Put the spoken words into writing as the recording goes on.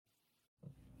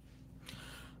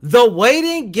The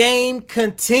waiting game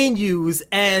continues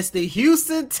as the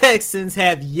Houston Texans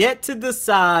have yet to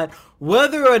decide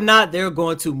whether or not they're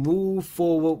going to move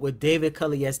forward with David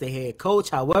Culley as the head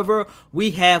coach. However, we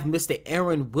have Mr.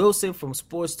 Aaron Wilson from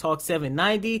Sports Talk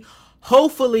 790.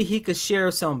 Hopefully, he could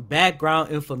share some background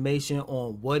information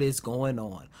on what is going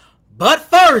on. But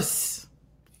first,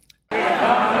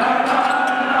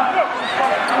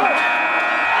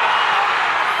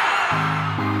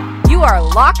 you are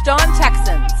Locked On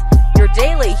Texans, your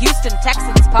daily Houston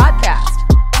Texans podcast,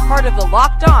 part of the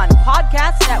Locked On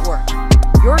Podcast Network,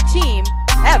 your team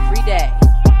every day.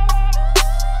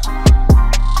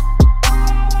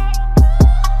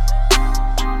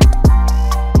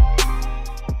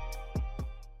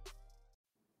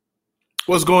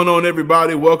 What's going on,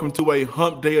 everybody? Welcome to a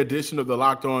hump day edition of the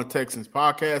Locked On Texans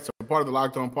podcast, a part of the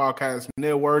Locked On Podcast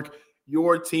Network,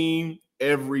 your team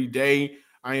every day.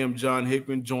 I am John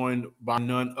Hickman, joined by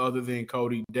none other than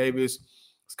Cody Davis.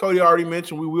 As Cody already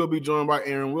mentioned, we will be joined by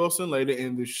Aaron Wilson later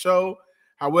in the show.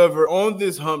 However, on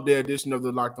this hump day edition of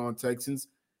the Locked On Texans,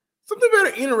 something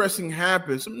very interesting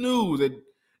happened, some news that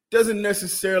doesn't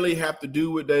necessarily have to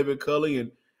do with David Culley,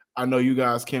 and I know you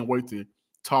guys can't wait to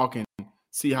talk and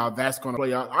see how that's going to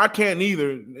play out. I can't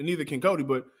either, and neither can Cody.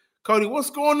 But, Cody,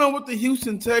 what's going on with the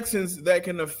Houston Texans that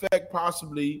can affect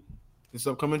possibly this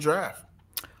upcoming draft?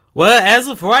 well, as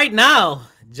of right now,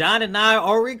 John and I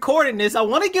are recording this. I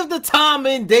want to give the time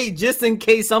and date just in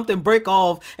case something break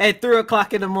off at 3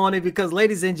 o'clock in the morning because,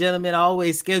 ladies and gentlemen, I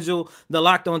always schedule the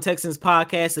Locked On Texans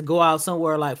podcast to go out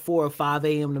somewhere like 4 or 5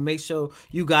 a.m. to make sure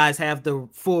you guys have the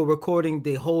full recording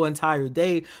the whole entire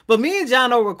day. But me and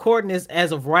John are recording this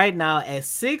as of right now at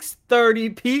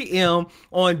 6:30 p.m.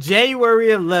 on January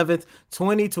 11th,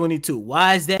 2022.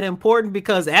 Why is that important?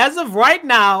 Because as of right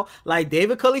now, like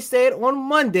David Culley said on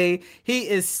Monday, he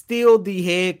is still the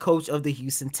head coach of the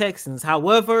Houston Texans.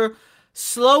 However,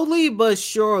 slowly but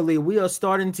surely, we are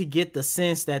starting to get the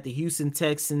sense that the Houston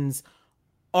Texans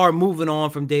are moving on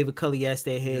from David Culley as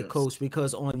their head coach,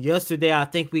 because on yesterday, I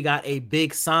think we got a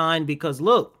big sign because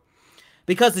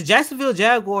the Jacksonville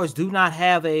Jaguars do not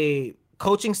have a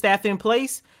coaching staff in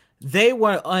place. They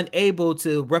were unable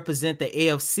to represent the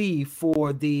AFC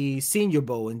for the Senior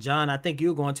Bowl. And John, I think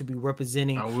you're going to be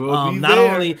representing not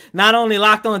only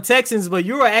Locked On Texans, but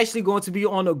you're actually going to be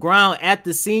on the ground at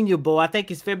the Senior Bowl. I think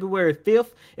it's February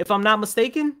 5th, if I'm not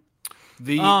mistaken.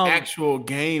 The actual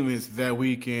game is that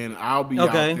weekend. I'll be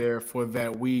out there for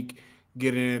that week,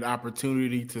 getting an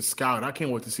opportunity to scout. I can't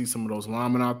wait to see some of those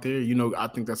linemen out there. You know, I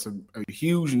think that's a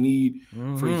huge need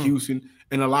for Houston.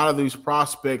 And a lot of these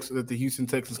prospects that the Houston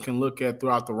Texans can look at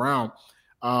throughout the round.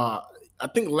 I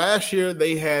think last year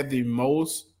they had the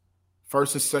most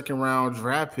first and second round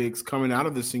draft picks coming out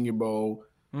of the Senior Bowl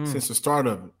since the start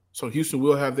of it. So Houston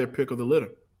will have their pick of the litter.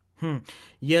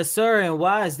 Yes, sir. And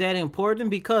why is that important?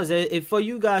 Because if for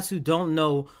you guys who don't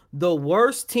know, the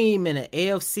worst team in the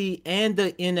AFC and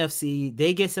the NFC,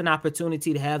 they get an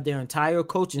opportunity to have their entire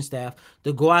coaching staff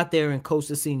to go out there and coach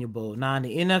the Senior Bowl. Now, in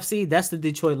the NFC, that's the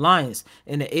Detroit Lions.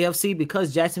 In the AFC,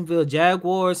 because Jacksonville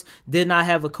Jaguars did not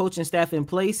have a coaching staff in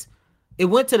place, it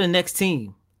went to the next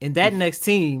team. And that next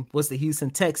team was the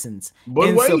Houston Texans.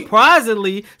 But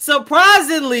surprisingly,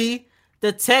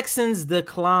 the Texans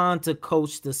declined to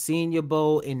coach the Senior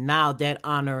Bowl, and now that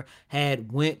honor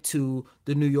had went to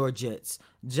the New York Jets.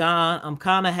 John, I'm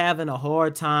kind of having a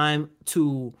hard time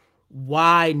to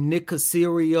why Nick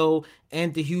Caserio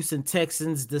and the Houston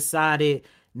Texans decided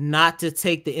not to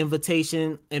take the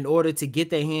invitation in order to get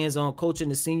their hands on coaching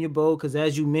the Senior Bowl, because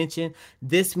as you mentioned,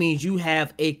 this means you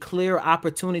have a clear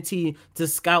opportunity to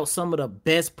scout some of the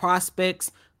best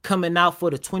prospects coming out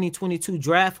for the 2022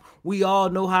 draft. We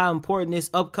all know how important this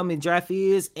upcoming draft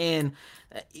is, and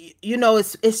you know,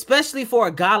 it's especially for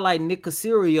a guy like Nick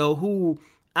Caserio, who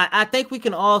I think we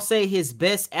can all say his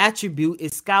best attribute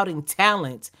is scouting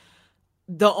talent.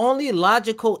 The only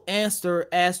logical answer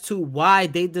as to why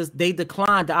they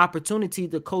declined the opportunity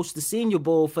to coach the Senior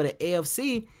Bowl for the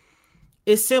AFC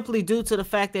is simply due to the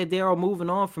fact that they are moving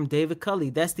on from David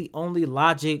Culley. That's the only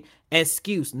logic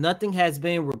excuse. Nothing has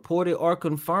been reported or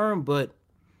confirmed, but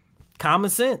common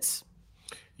sense.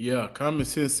 Yeah, common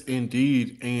sense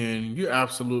indeed. And you're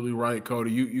absolutely right,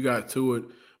 Cody. You got to it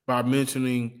by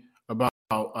mentioning about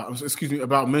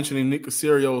mentioning Nick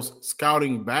Caserio's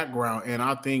scouting background, and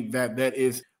I think that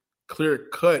is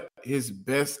clear-cut his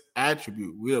best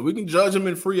attribute. We can judge him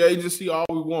in free agency all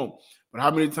we want, but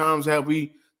how many times have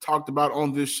we talked about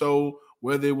on this show,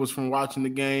 whether it was from watching the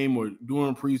game or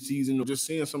during preseason or just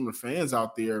seeing some of the fans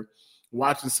out there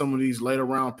watching some of these later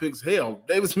round picks? Hell,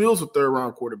 Davis Mills was a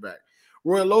third-round quarterback.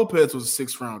 Roy Lopez was a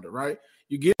sixth-rounder, right?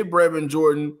 You get Brevin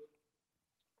Jordan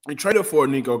We traded for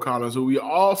Nico Collins, who we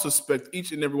all suspect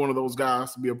each and every one of those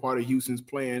guys to be a part of Houston's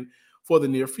plan for the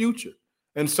near future.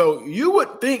 And so you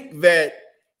would think that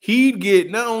he'd get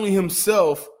not only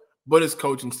himself, but his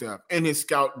coaching staff and his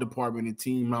scout department and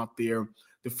team out there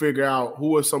to figure out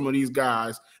who are some of these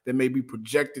guys that may be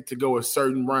projected to go a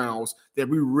certain rounds that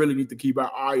we really need to keep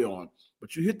our eye on.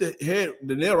 But you hit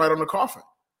the nail right on the coffin.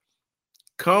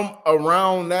 Come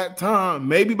around that time,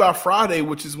 maybe by Friday,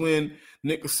 which is when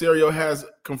Nick Caserio has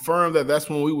confirmed that that's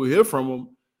when we will hear from him,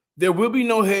 there will be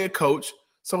no head coach.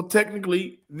 So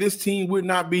technically, this team would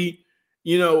not be,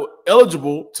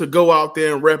 eligible to go out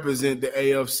there and represent the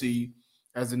AFC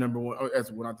as the number one,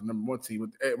 not the number one team,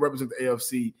 but represent the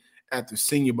AFC at the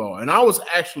Senior Bowl. And I was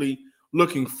actually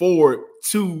looking forward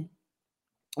to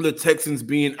the Texans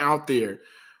being out there.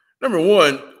 Number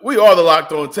one, we are the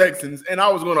Locked On Texans, and I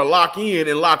was going to lock in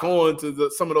and lock on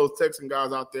to some of those Texan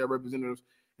guys out there, representatives,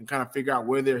 and kind of figure out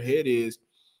where their head is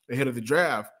ahead of the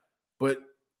draft. But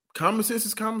common sense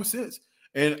is common sense.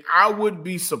 And I would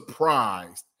be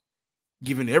surprised,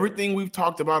 given everything we've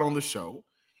talked about on the show,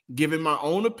 given my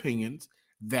own opinions,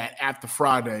 that after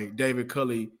Friday, David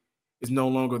Culley is no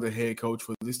longer the head coach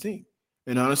for this team.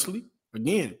 And honestly,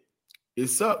 again, it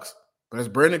sucks. But as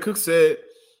Brandon Cook said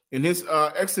in his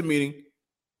exit meeting,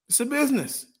 it's a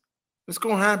business. It's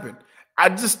going to happen. I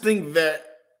just think that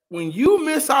when you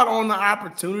miss out on the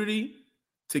opportunity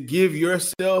to give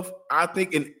yourself, I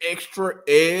think, an extra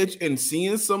edge in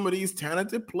seeing some of these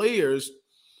talented players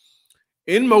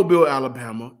in Mobile,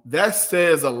 Alabama, that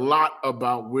says a lot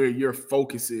about where your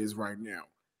focus is right now.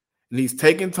 And he's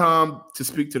taking time to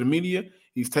speak to the media.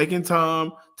 He's taking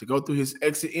time to go through his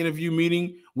exit interview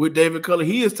meeting with David Culley.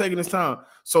 He is taking his time.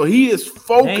 So he is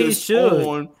focused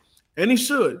on, and he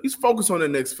should. He's focused on the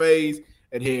next phase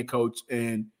at head coach,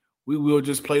 and we will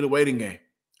just play the waiting game.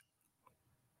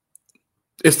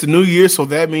 It's the new year, so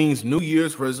that means New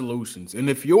Year's resolutions. And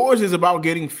if yours is about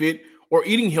getting fit or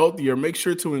eating healthier, make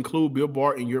sure to include Built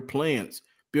Bar in your plans.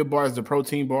 Built Bar is the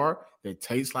protein bar that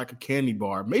tastes like a candy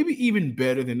bar, maybe even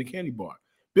better than the candy bar.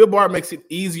 Built Bar makes it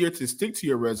easier to stick to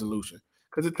your resolution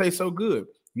because it tastes so good.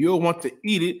 You'll want to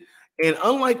eat it. And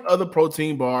unlike other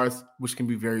protein bars, which can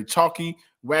be very chalky,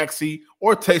 waxy,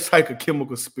 or taste like a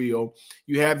chemical spill,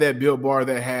 you have that Built Bar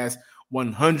that has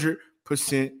 100%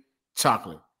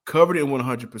 chocolate, covered in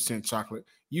 100% chocolate.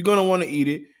 You're going to want to eat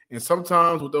it. And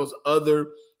sometimes with those other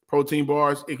protein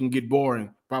bars, it can get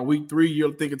boring. By week 3,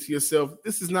 you're thinking to yourself,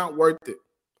 this is not worth it.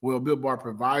 Well, Built Bar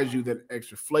provides you that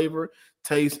extra flavor,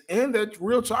 taste, and that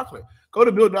real chocolate. Go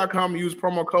to Built.com and use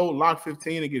promo code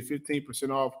LOCK15 and get 15%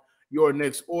 off your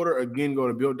next order. Again, go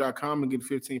to Built.com and get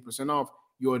 15% off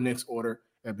your next order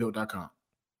at Built.com.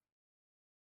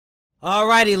 All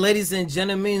righty, ladies and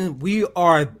gentlemen, we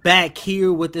are back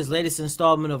here with this latest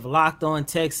installment of Locked On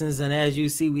Texans, and as you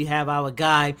see, we have our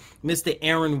guy, Mr.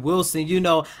 Aaron Wilson.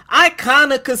 I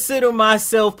kind of consider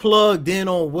myself plugged in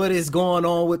on what is going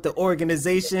on with the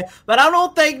organization, but I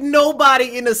don't think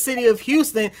nobody in the city of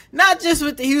Houston, not just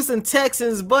with the Houston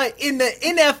Texans, but in the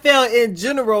NFL in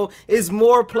general, is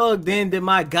more plugged in than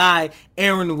my guy,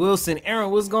 Aaron Wilson. Aaron,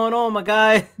 what's going on, my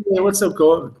guy? Yeah, what's up,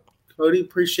 Cody?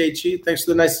 Appreciate you. Thanks for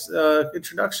the nice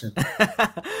introduction.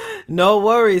 No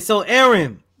worries. So,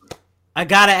 Aaron, I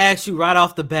got to ask you right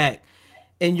off the bat,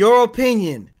 in your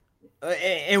opinion,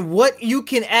 and what you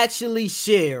can actually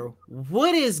share,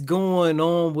 what is going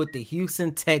on with the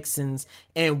Houston Texans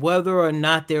and whether or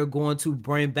not they're going to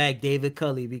bring back David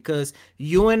Culley? Because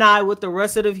you and I, with the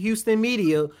rest of the Houston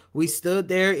media, we stood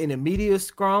there in a media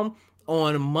scrum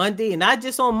on Monday, and not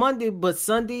just on Monday, but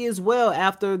Sunday as well,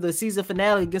 after the season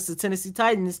finale against the Tennessee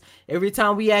Titans. Every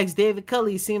time we asked David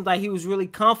Culley, it seemed like he was really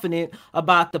confident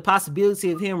about the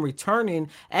possibility of him returning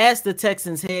as the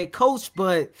Texans head coach,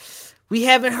 but we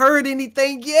haven't heard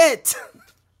anything yet.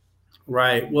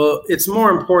 Right. Well, it's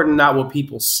more important not what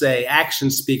people say.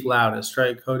 Actions speak loudest,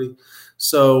 right, Cody?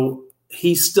 So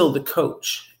he's still the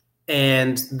coach,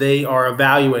 and they are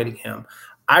evaluating him.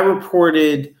 I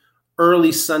reported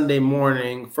early Sunday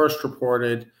morning, first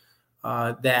reported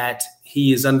that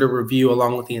he is under review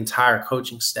along with the entire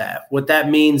coaching staff. What that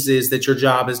means is that your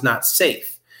job is not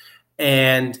safe,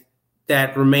 and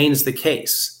that remains the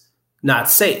case. Not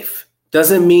safe.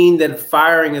 Doesn't mean that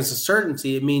firing is a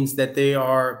certainty. It means that they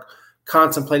are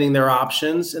contemplating their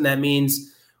options, and that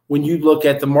means when you look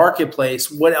at the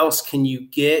marketplace, what else can you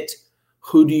get?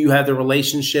 Who do you have the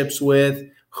relationships with?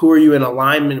 Who are you in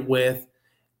alignment with?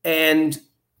 And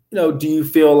do you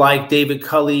feel like David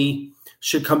Culley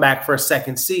should come back for a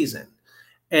second season?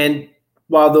 And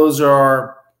while those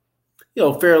are,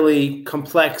 fairly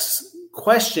complex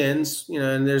questions,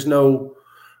 and there's no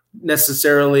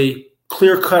necessarily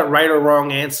clear-cut right or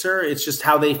wrong answer. It's just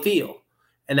how they feel.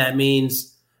 And that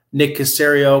means Nick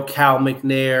Caserio, Cal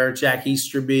McNair, Jack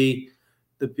Easterby,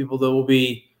 the people that will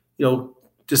be,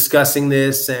 discussing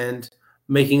this and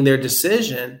making their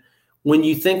decision. When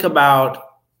you think about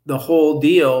the whole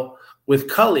deal with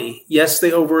Culley, yes,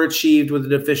 they overachieved with a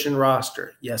deficient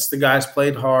roster. Yes, the guys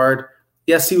played hard.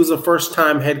 Yes, he was a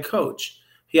first-time head coach.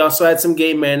 He also had some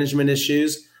game management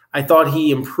issues. I thought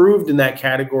he improved in that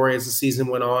category as the season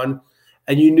went on,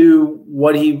 and you knew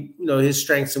what his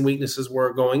strengths and weaknesses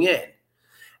were going in.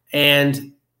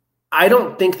 And I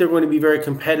don't think they're going to be very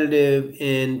competitive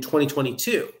in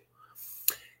 2022.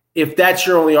 If that's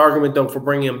your only argument, though, for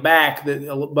bringing him back, the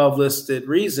above listed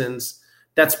reasons,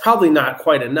 that's probably not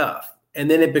quite enough. And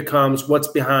then it becomes what's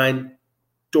behind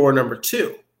door number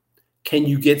 2. Can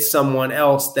you get someone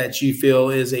else that you feel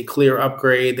is a clear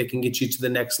upgrade that can get you to the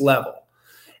next level?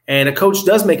 And a coach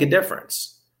does make a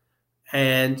difference.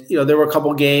 And, there were a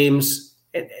couple games,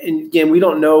 and again, we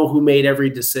don't know who made every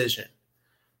decision.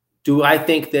 Do I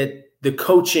think that the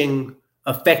coaching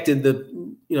affected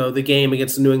the game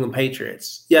against the New England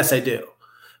Patriots? Yes, I do.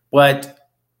 But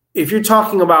if you're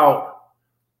talking about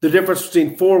the difference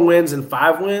between 4 wins and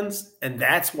 5 wins, and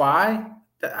that's why,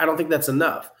 I don't think that's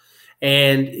enough.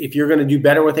 And if you're going to do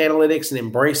better with analytics and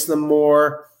embrace them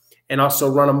more and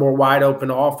also run a more wide open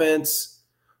offense,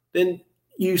 then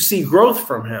you see growth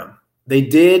from him. They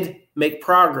did make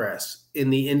progress in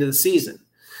the end of the season.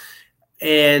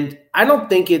 And I don't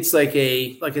think it's like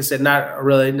I said, not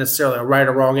really necessarily a right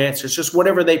or wrong answer. It's just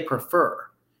whatever they prefer.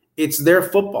 It's their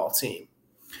football team.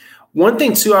 One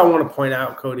thing, too, I want to point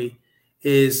out, Cody,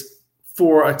 is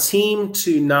for a team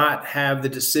to not have the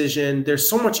decision, there's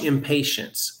so much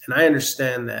impatience, and I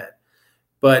understand that.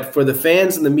 But for the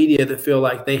fans and the media that feel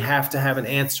like they have to have an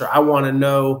answer, I want to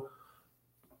know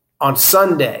on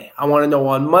Sunday. I want to know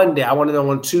on Monday. I want to know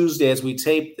on Tuesday as we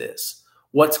tape this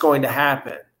what's going to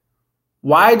happen.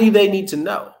 Why do they need to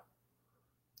know?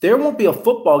 There won't be a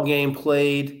football game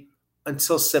played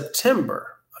until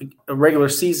September, a regular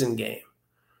season game.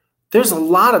 There's a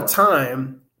lot of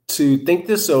time to think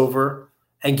this over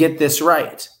and get this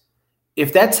right.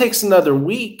 If that takes another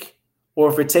week,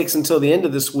 or if it takes until the end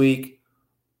of this week,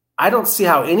 I don't see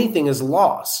how anything is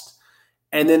lost.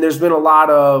 And then there's been a lot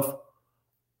of,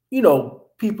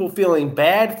 people feeling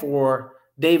bad for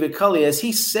David Culley, as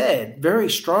he said very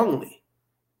strongly.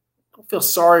 Don't feel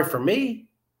sorry for me.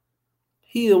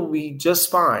 He'll be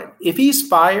just fine. If he's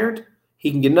fired,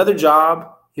 he can get another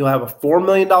job. He'll have a $4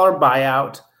 million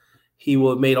buyout. He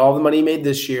will have made all the money he made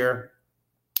this year,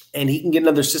 and he can get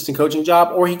another assistant coaching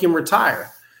job, or he can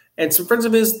retire. And some friends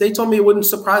of his, they told me it wouldn't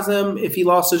surprise them if he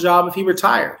lost his job if he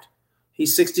retired.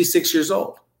 He's 66 years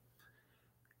old.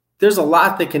 There's a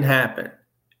lot that can happen.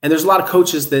 And there's a lot of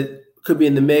coaches that could be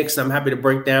in the mix. And I'm happy to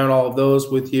break down all of those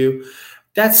with you.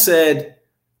 That said,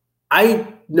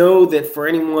 I know that for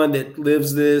anyone that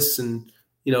lives this and,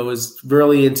 is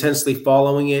really intensely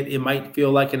following it, it might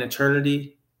feel like an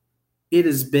eternity. It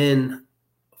has been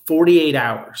 48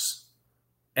 hours.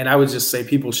 And I would just say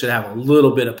people should have a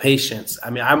little bit of patience.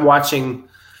 I mean, I'm watching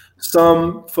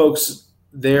some folks,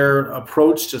 their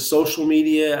approach to social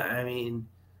media,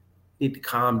 need to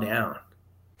calm down.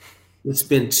 It's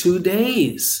been 2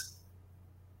 days.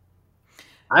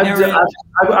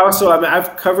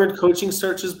 I've covered coaching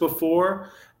searches before.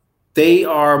 They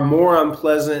are more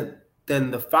unpleasant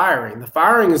than the firing. The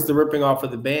firing is the ripping off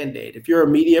of the Band-Aid. If you're a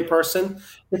media person,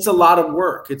 it's a lot of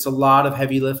work. It's a lot of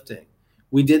heavy lifting.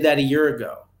 We did that a year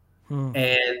ago.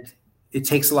 And it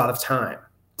takes a lot of time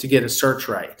to get a search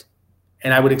right.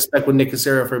 And I would expect with Nick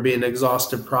Caserio for it being an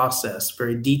exhaustive process,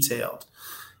 very detailed.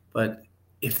 But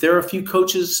if there are a few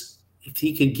coaches, if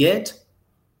he could get,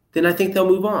 then I think they'll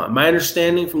move on. My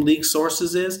understanding from league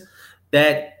sources is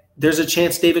that there's a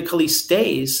chance David Culley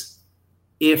stays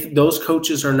if those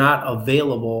coaches are not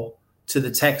available to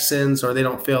the Texans or they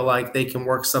don't feel like they can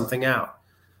work something out.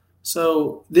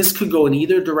 So this could go in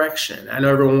either direction. I know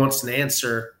everyone wants an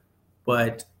answer,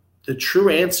 but the true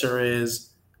answer is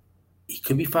he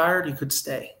could be fired, he could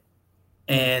stay.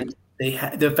 And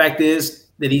the fact is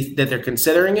that they're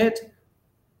considering it.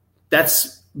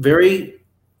 That's very,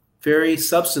 very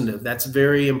substantive. That's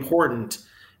very important,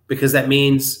 because that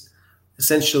means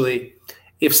essentially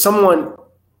if someone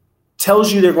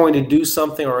tells you they're going to do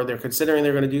something or they're considering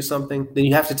they're going to do something, then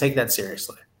you have to take that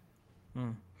seriously.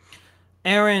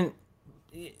 Aaron,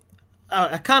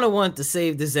 I kind of wanted to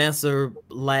save this answer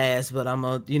last, but I'm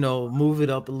going to, move it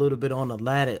up a little bit on the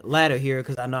ladder here,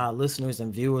 because I know our listeners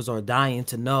and viewers are dying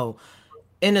to know.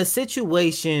 In a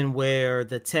situation where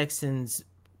the Texans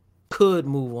could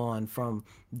move on from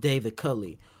David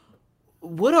Culley,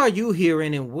 what are you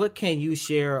hearing, and what can you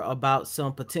share about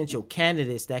some potential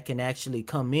candidates that can actually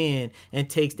come in and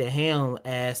take the helm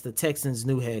as the Texans'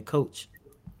 new head coach?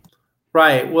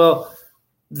 Right. Well,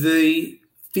 the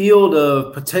field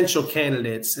of potential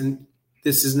candidates, and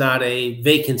this is not a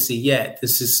vacancy yet.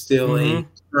 This is still a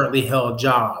currently held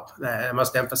job. I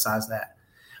must emphasize that.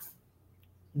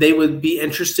 They would be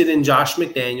interested in Josh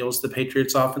McDaniels, the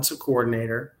Patriots offensive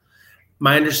coordinator.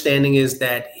 My understanding is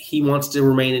that he wants to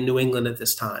remain in New England at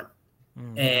this time.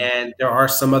 And there are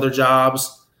some other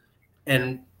jobs,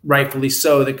 and rightfully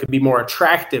so, that could be more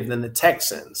attractive than the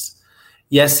Texans.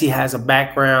 Yes, he has a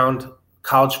background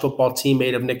college football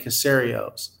teammate of Nick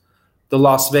Caserio's. The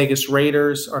Las Vegas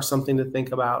Raiders are something to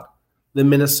think about. The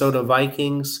Minnesota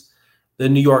Vikings, the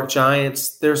New York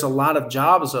Giants. There's a lot of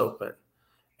jobs open.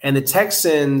 And the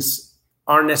Texans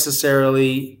aren't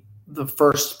necessarily the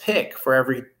first pick for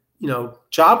every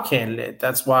job candidate.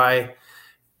 That's why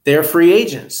they're free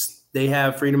agents. They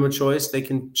have freedom of choice. They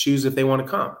can choose if they want to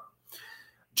come.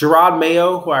 Gerard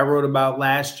Mayo, who I wrote about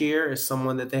last year, is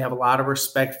someone that they have a lot of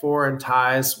respect for and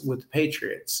ties with the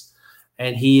Patriots.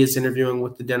 And he is interviewing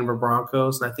with the Denver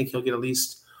Broncos, and I think he'll get at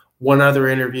least one other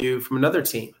interview from another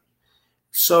team.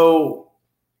 So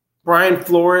Brian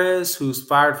Flores, who's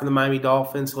fired from the Miami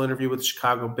Dolphins, he'll interview with the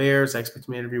Chicago Bears. I expect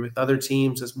him to interview with other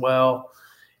teams as well.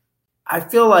 I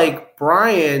feel like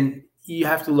Brian, you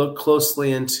have to look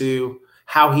closely into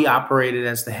how he operated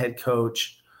as the head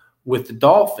coach with the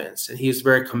Dolphins. And he was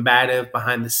very combative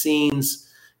behind the scenes.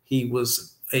 He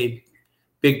was a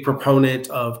big proponent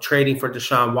of trading for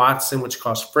Deshaun Watson, which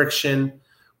caused friction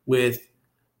with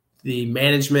the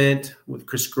management, with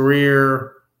Chris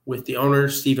Greer, with the owner,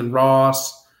 Stephen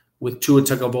Ross, with Tua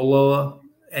Tagovailoa.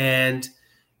 And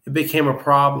it became a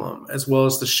problem, as well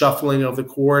as the shuffling of the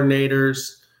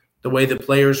coordinators, the way the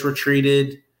players were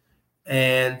treated.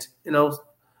 And,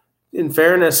 in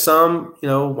fairness, some,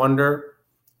 wonder,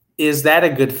 is that a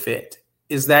good fit?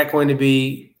 Is that going to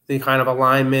be the kind of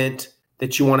alignment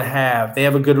that you want to have? They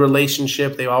have a good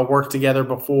relationship. They all worked together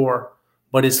before,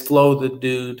 but is Flo the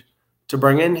dude to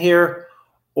bring in here?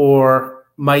 Or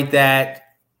might that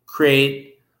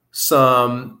create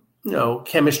some,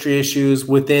 chemistry issues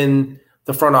within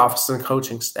the front office and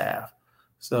coaching staff?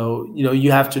 So,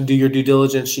 you have to do your due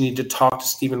diligence. You need to talk to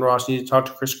Stephen Ross. You need to talk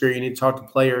to Chris Greer. You need to talk to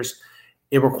players.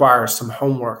 It requires some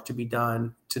homework to be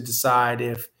done to decide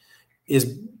is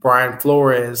Brian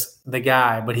Flores the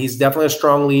guy. But he's definitely a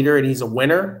strong leader, and he's a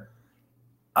winner.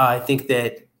 I think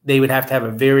that they would have to have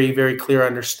a very, very clear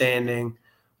understanding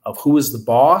of who is the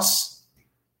boss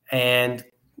and,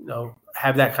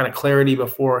 have that kind of clarity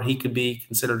before he could be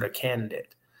considered a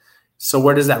candidate. So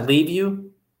where does that leave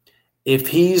you? If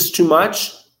he's too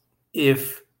much,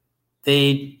 if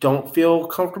they don't feel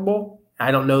comfortable,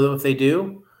 I don't know if they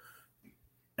do.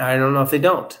 I don't know if they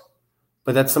don't.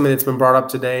 But that's something that's been brought up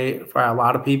today by a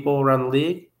lot of people around the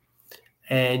league.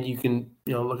 And you can,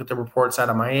 look at the reports out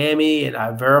of Miami, and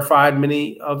I've verified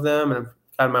many of them and I've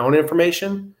got my own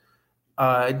information.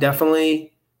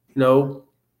 Definitely,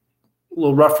 a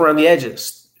little rough around the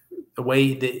edges, the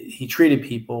way that he treated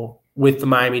people with the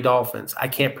Miami Dolphins. I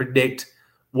can't predict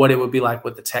what it would be like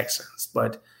with the Texans,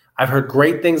 but I've heard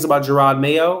great things about Gerard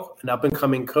Mayo, an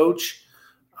up-and-coming coach.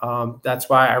 That's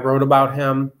why I wrote about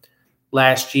him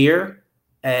last year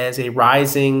as a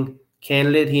rising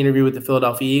candidate. He interviewed with the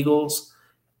Philadelphia Eagles,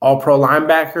 all-pro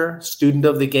linebacker, student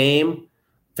of the game,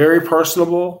 very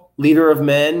personable, leader of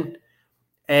men,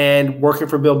 and working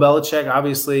for Bill Belichick,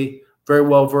 obviously very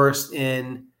well-versed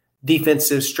in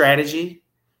defensive strategy.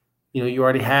 You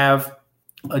already have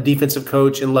a defensive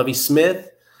coach in Lovie Smith,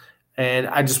 and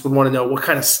I just would want to know what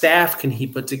kind of staff can he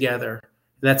put together.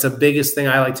 And that's the biggest thing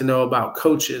I like to know about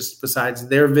coaches, besides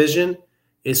their vision,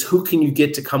 is who can you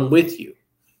get to come with you?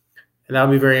 And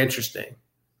that'll be very interesting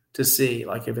to see.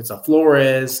 Like if it's a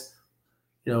Flores,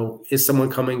 is someone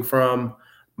coming from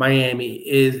Miami?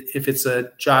 If it's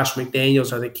a Josh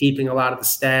McDaniels, are they keeping a lot of the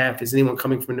staff? Is anyone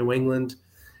coming from New England?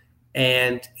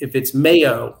 And if it's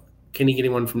Mayo, can he get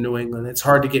anyone from New England? It's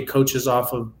hard to get coaches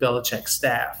off of Belichick's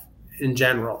staff in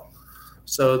general.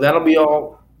 So that'll be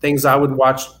all things I would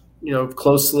watch,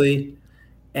 closely.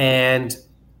 And,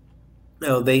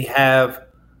 they have,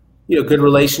 good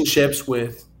relationships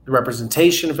with the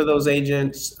representation for those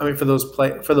agents, for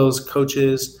those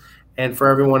coaches and for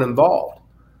everyone involved.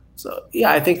 So,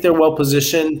 I think they're well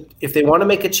positioned. If they want to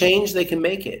make a change, they can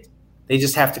make it. They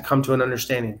just have to come to an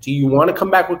understanding. Do you want to come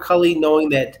back with Culley knowing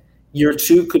that year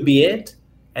 2 could be it,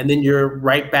 and then you're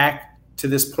right back to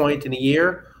this point in a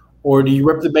year? Or do you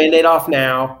rip the Band-Aid off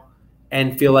now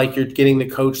and feel like you're getting the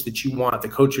coach that you want, the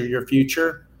coach of your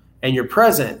future and your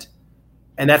present?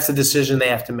 And that's the decision they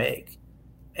have to make.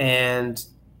 and,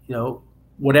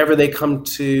 whatever they come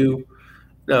to,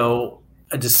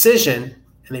 a decision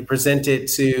and they present it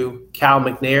to Cal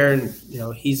McNair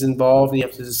and, he's involved and you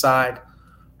have to decide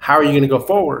how are you going to go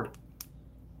forward.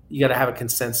 You got to have a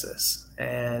consensus.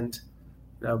 And,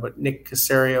 but Nick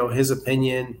Caserio, his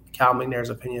opinion, Cal McNair's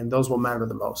opinion, those will matter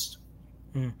the most.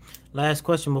 Last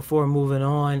question before moving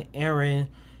on. Aaron,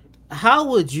 how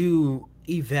would you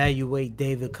evaluate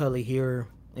David Culley here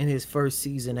in his first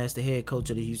season as the head coach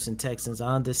of the Houston Texans?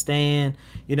 I understand,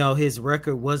 his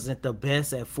record wasn't the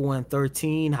best at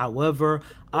 4-13. However,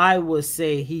 I would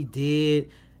say he did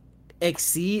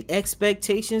exceed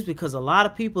expectations because a lot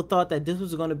of people thought that this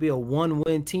was going to be a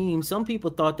one-win team. Some people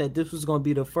thought that this was going to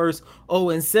be the first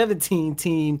 0-17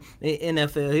 team in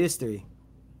NFL history.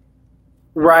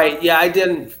 Right. Yeah, I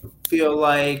didn't feel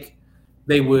like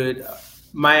they would.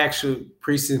 My actual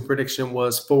preseason prediction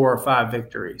was 4 or 5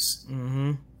 victories.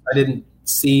 Mm-hmm. I didn't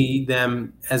see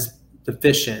them as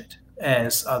deficient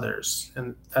as others,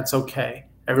 and that's okay.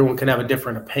 Everyone can have a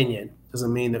different opinion.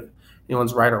 Doesn't mean that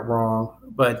anyone's right or wrong.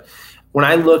 But when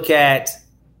I look at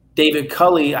David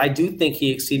Culley, I do think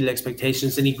he exceeded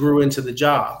expectations and he grew into the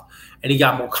job and he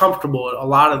got more comfortable at a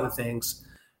lot of the things,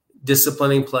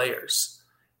 disciplining players,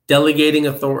 delegating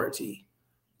authority,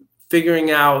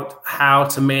 figuring out how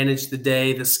to manage the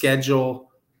day, the schedule,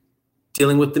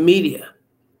 dealing with the media,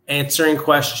 answering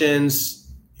questions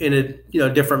in a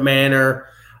different manner,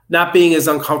 not being as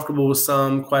uncomfortable with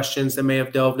some questions that may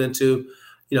have delved into,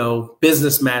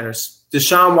 business matters.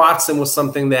 Deshaun Watson was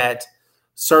something that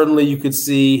certainly you could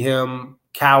see him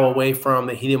cow away from,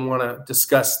 that he didn't want to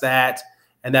discuss that.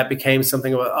 And that became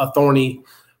something of a thorny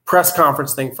press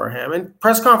conference thing for him. And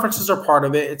press conferences are part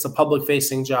of it. It's a public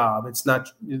facing job. It's not,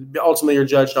 ultimately you're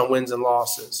judged on wins and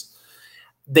losses.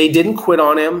 They didn't quit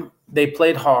on him. They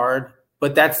played hard,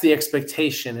 but that's the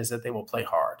expectation, is that they will play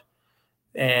hard.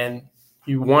 And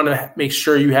you want to make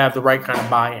sure you have the right kind of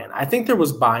buy-in. I think there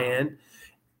was buy-in.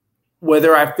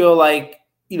 Whether I feel like,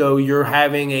 you're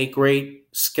having a great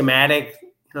schematic,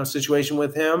 situation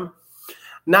with him,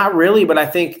 not really, but I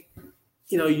think,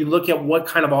 you look at what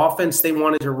kind of offense they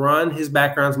wanted to run. His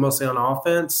background's mostly on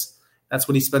offense. That's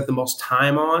what he spent the most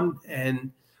time on.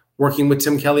 And working with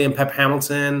Tim Kelly and Pep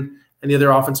Hamilton and the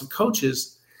other offensive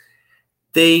coaches,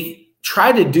 they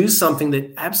tried to do something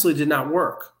that absolutely did not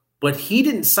work. But he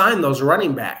didn't sign those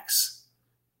running backs.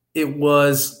 It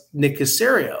was Nick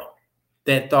Caserio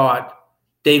that thought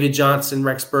David Johnson,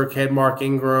 Rex Burkhead, Mark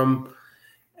Ingram,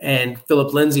 and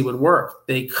Philip Lindsay would work.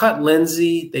 They cut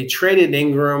Lindsay, they traded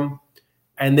Ingram,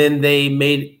 and then they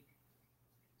made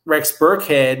Rex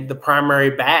Burkhead the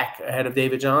primary back ahead of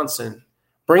David Johnson.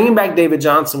 Bringing back David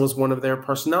Johnson was one of their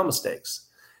personnel mistakes.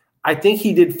 I think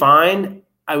he did fine.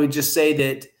 I would just say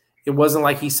that it wasn't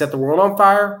like he set the world on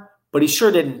fire, but he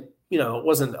sure didn't, it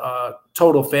wasn't a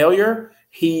total failure.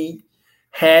 He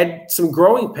had some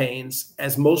growing pains,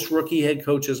 as most rookie head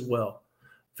coaches will.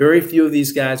 Very few of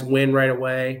these guys win right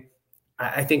away.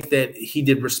 I think that he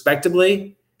did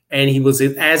respectably, and he was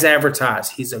as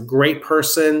advertised. He's a great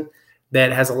person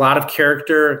that has a lot of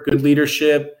character, good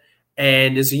leadership,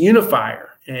 and is a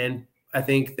unifier. And I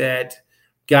think that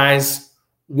guys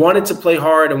wanted to play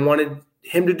hard and wanted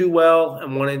him to do well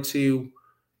and wanted to,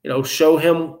 show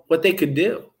him what they could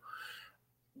do.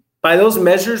 By those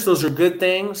measures, those are good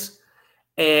things.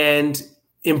 And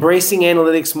embracing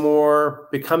analytics more,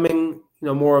 becoming,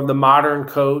 more of the modern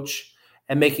coach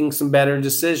and making some better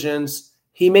decisions,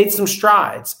 he made some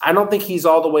strides. I don't think he's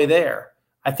all the way there.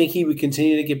 I think he would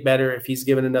continue to get better if he's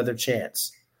given another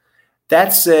chance.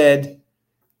 That said,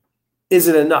 is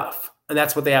it enough? And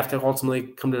that's what they have to ultimately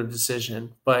come to a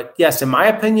decision. But yes, in my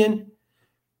opinion,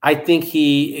 I think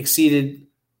he exceeded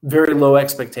very low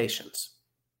expectations.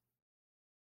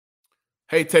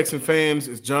 Hey, Texan fans,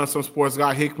 it's John, some sports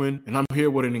guy Hickman, and I'm here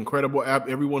with an incredible app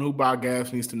everyone who buys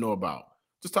gas needs to know about.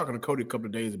 Just talking to Cody a couple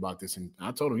of days about this, and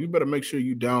I told him, you better make sure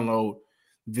you download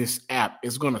this app.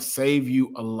 It's going to save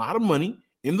you a lot of money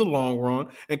in the long run.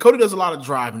 And Cody does a lot of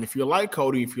driving. If you're like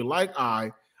Cody, if you're like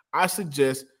I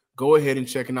suggest go ahead and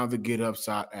checking out the Get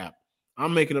Upside app.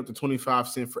 I'm making up to 25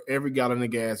 cents for every gallon of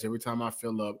gas every time I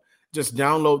fill up. Just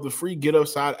download the free Get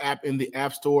Upside app in the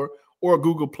App Store or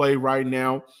Google Play right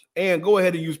now, and go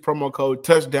ahead and use promo code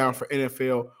touchdown for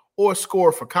NFL or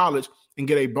score for college and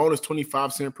get a bonus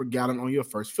 25 cents per gallon on your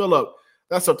first fill up.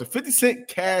 That's up to 50 cent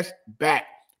cash back.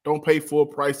 Don't pay full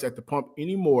price at the pump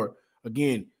anymore.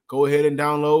 Again, go ahead and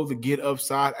download the Get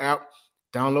Upside app.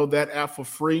 Download that app for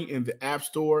free in the App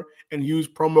Store and use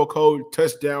promo code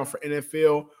touchdown for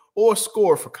NFL or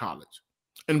score for college.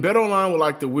 And BetOnline would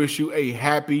like to wish you a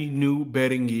happy new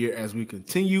betting year as we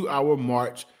continue our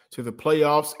march to the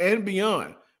playoffs and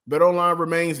beyond. BetOnline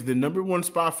remains the number one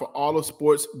spot for all of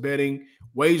sports betting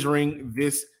wagering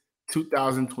this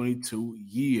 2022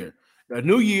 year. Now,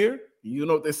 new year, you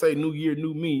know what they say, new year,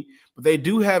 new me, but they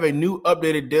do have a new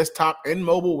updated desktop and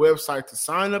mobile website to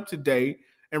sign up today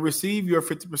and receive your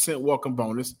 50% welcome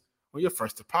bonus on your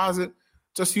first deposit.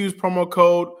 Just use promo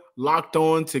code Locked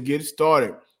On to get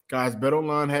started. Guys,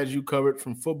 BetOnline has you covered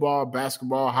from football,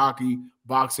 basketball, hockey,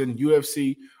 boxing,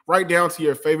 UFC, right down to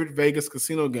your favorite Vegas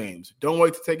casino games. Don't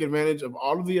wait to take advantage of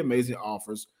all of the amazing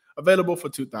offers available for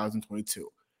 2022.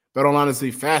 BetOnline is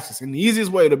the fastest and the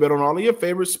easiest way to bet on all of your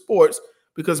favorite sports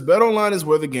because BetOnline is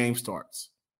where the game starts.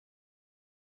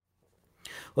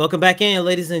 Welcome back in,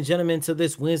 ladies and gentlemen, to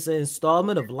this Wednesday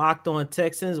installment of Locked On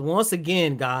Texans. Once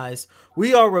again, guys,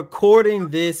 we are recording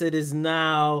this. It is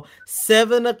now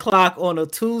 7 o'clock on a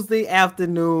Tuesday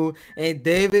afternoon, and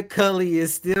David Culley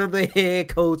is still the head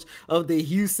coach of the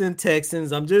Houston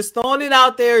Texans. I'm just throwing it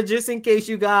out there just in case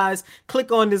you guys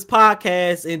click on this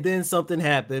podcast and then something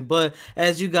happened. But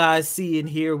as you guys see and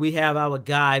hear, we have our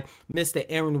guy, Mr.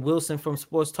 Aaron Wilson from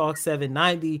Sports Talk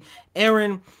 790.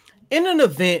 Aaron, in an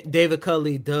event, David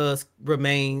Culley does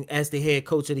remain as the head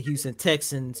coach of the Houston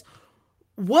Texans.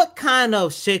 What kind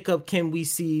of shakeup can we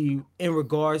see in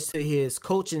regards to his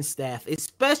coaching staff,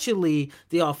 especially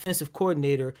the offensive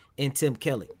coordinator in Tim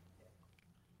Kelly?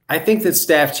 I think that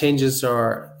staff changes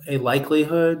are a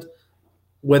likelihood.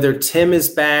 Whether Tim is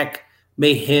back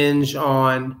may hinge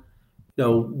on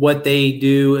what they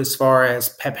do as far as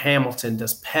Pep Hamilton.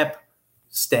 Does Pep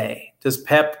stay? Does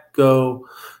Pep go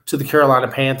to the Carolina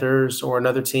Panthers or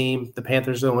another team? The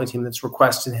Panthers are the only team that's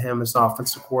requested him as an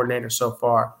offensive coordinator so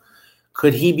far.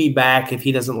 Could he be back if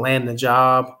he doesn't land the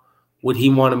job? Would he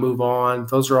want to move on?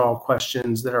 Those are all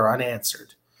questions that are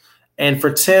unanswered. And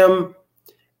for Tim,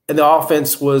 the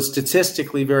offense was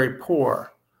statistically very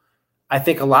poor. I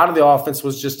think a lot of the offense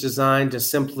was just designed to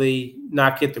simply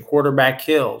not get the quarterback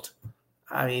killed.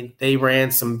 I mean, they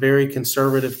ran some very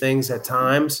conservative things at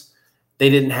times. They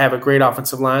didn't have a great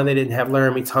offensive line. They didn't have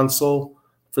Laramie Tunsil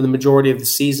for the majority of the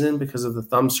season because of the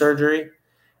thumb surgery.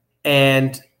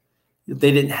 And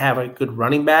they didn't have a good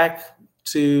running back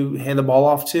to hand the ball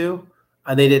off to.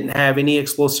 They didn't have any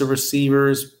explosive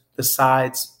receivers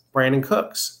besides Brandon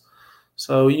Cooks.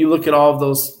 So you look at all of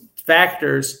those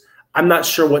factors, I'm not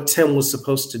sure what Tim was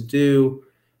supposed to do,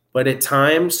 but at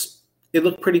times it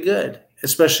looked pretty good,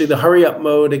 especially the hurry-up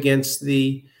mode against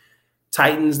the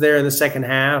Titans there in the second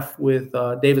half with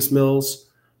Davis Mills,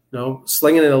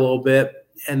 slinging it a little bit.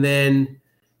 And then,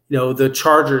 the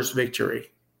Chargers victory.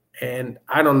 And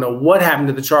I don't know what happened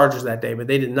to the Chargers that day, but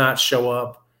they did not show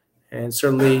up. And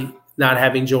certainly not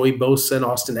having Joey Bosa and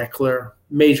Austin Eckler,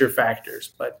 major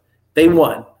factors. But they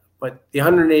won. But the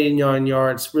 189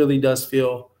 yards really does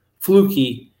feel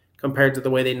fluky compared to the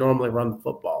way they normally run the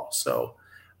football. So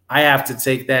I have to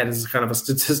take that as kind of a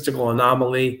statistical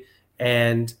anomaly.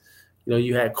 And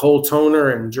you had Cole Toner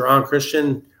and Jerron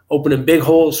Christian opening big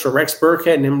holes for Rex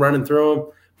Burkhead and him running through them.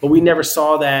 But we never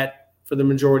saw that for the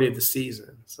majority of the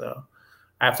season. So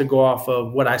I have to go off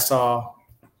of what I saw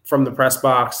from the press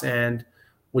box and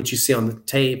what you see on the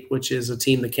tape, which is a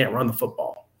team that can't run the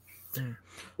football.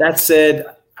 That said,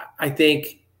 I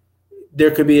think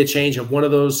there could be a change of one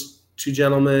of those two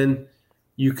gentlemen.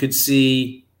 You could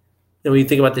see when you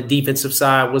think about the defensive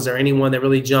side, was there anyone that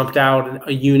really jumped out,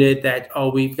 a unit that,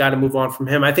 we've got to move on from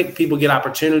him? I think people get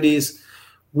opportunities.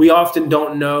 We often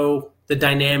don't know the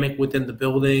dynamic within the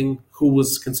building, who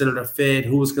was considered a fit,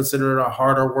 who was considered a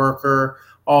harder worker,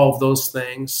 all of those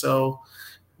things. So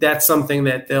that's something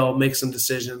that they'll make some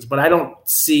decisions. But I don't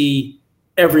see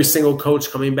every single coach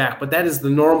coming back. But that is the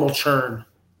normal churn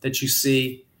that you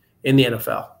see in the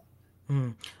NFL.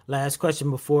 Last question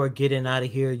before getting out of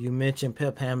here. You mentioned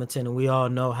Pep Hamilton, and we all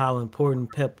know how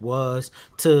important Pep was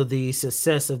to the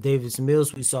success of Davis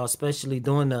Mills we saw, especially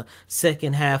during the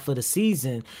second half of the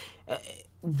season.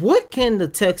 What can the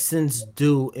Texans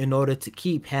do in order to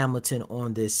keep Hamilton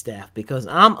on this staff? Because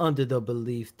I'm under the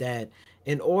belief that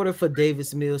in order for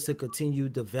Davis Mills to continue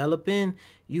developing,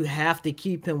 you have to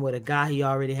keep him with a guy he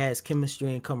already has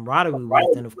chemistry and camaraderie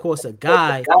with, and of course a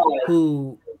guy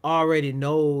who already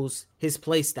knows his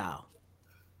play style.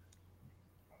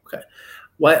 Okay.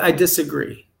 Well, I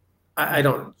disagree. I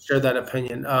don't share that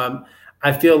opinion.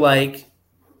 I feel like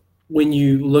when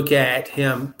you look at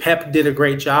him, Pep did a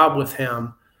great job with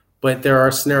him, but there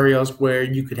are scenarios where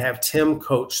you could have Tim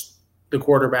coach the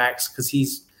quarterbacks because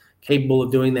he's capable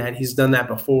of doing that. He's done that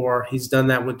before. He's done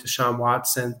that with Deshaun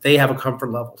Watson. They have a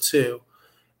comfort level too.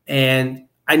 And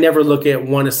I never look at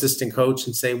one assistant coach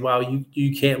and say, well,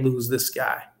 you can't lose this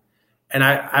guy. And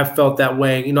I felt that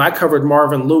way. I covered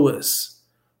Marvin Lewis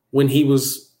when he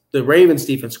was the Ravens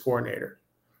defense coordinator.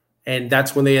 And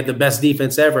that's when they had the best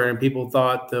defense ever, and people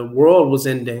thought the world was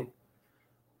ending.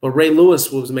 But Ray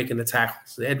Lewis was making the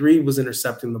tackles. Ed Reed was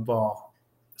intercepting the ball.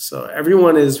 So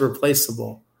everyone is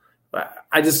replaceable. But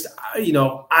I just,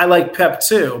 I like Pep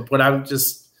too, but I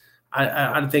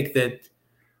think that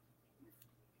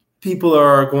people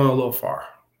are going a little far.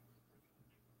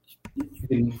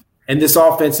 And this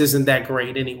offense isn't that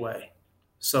great anyway.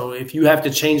 So if you have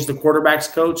to change the quarterback's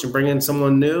coach and bring in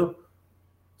someone new,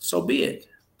 so be it.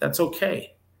 That's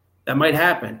okay. That might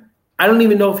happen. I don't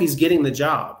even know if he's getting the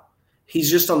job. He's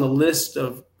just on the list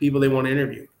of people they want to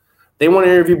interview. They want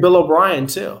to interview Bill O'Brien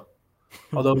too.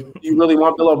 Although you really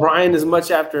want Bill O'Brien as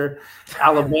much after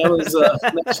Alabama's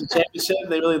national championship,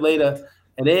 they really laid an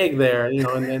egg there,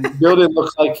 and Bill didn't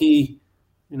look like he,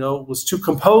 was too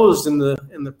composed in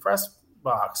the press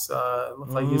box. It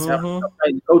looked like he's having a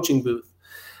tight coaching booth.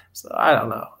 So I don't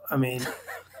know. I mean,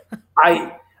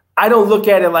 I don't look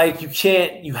at it like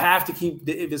you have to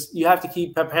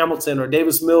keep Pep Hamilton or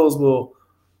Davis Mills will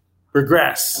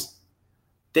regress.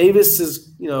 Davis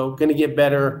is, going to get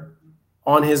better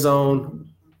on his own.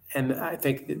 And I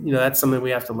think, that's something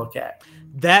we have to look at.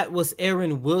 That was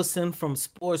Aaron Wilson from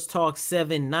Sports Talk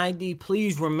 790.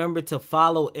 Please remember to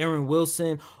follow Aaron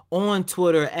Wilson on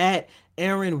Twitter at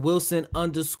Aaron Wilson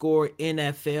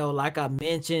 _NFL. Like I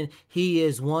mentioned, he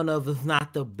is one of, if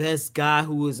not the best guy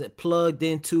who is plugged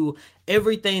into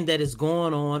everything that is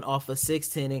going on off of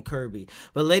 610 and Kirby.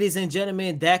 But ladies and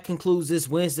gentlemen, that concludes this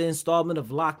Wednesday installment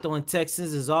of Locked On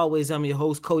Texans. As always, I'm your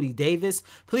host, Cody Davis.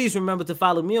 Please remember to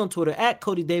follow me on Twitter at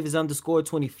Cody Davis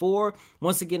 _24.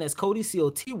 Once again, that's Cody,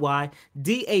 COTY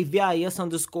DAVIS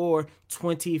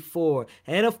 _24.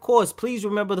 And of course, please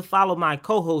remember to follow my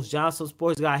co-host, Johnson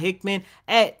Sports Guy Hickman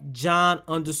at John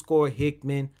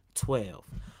 _Hickman 12.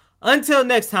 Until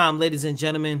next time, ladies and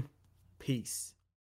gentlemen, peace.